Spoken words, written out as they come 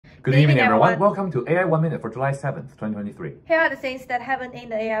Good evening, everyone. Welcome to AI 1 Minute for July 7th, 2023. Here are the things that happened in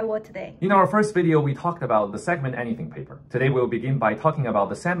the AI world today. In our first video, we talked about the Segment Anything paper. Today, we'll begin by talking about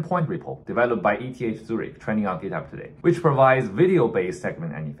the Sandpoint repo developed by ETH Zurich, trending on GitHub today, which provides video-based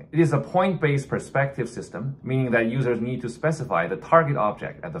Segment Anything. It is a point-based perspective system, meaning that users need to specify the target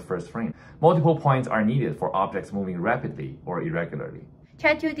object at the first frame. Multiple points are needed for objects moving rapidly or irregularly.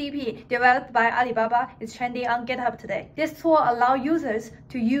 ChatGPT, developed by Alibaba, is trending on GitHub today. This tool allows users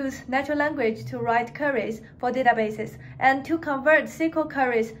to use natural language to write queries for databases and to convert SQL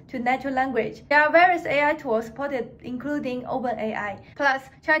queries to natural language. There are various AI tools supported, including OpenAI, plus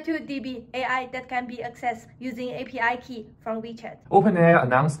Chat2DB AI that can be accessed using API key from WeChat. OpenAI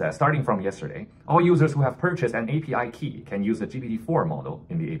announced that starting from yesterday, all users who have purchased an API key can use the GPT-4 model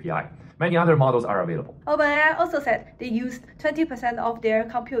in the API. Many other models are available. OpenAI also said they used 20% of their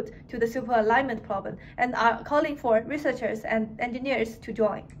compute to the super alignment problem and are calling for researchers and engineers to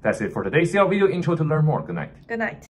join. That's it for today. See our video intro to learn more. Good night. Good night.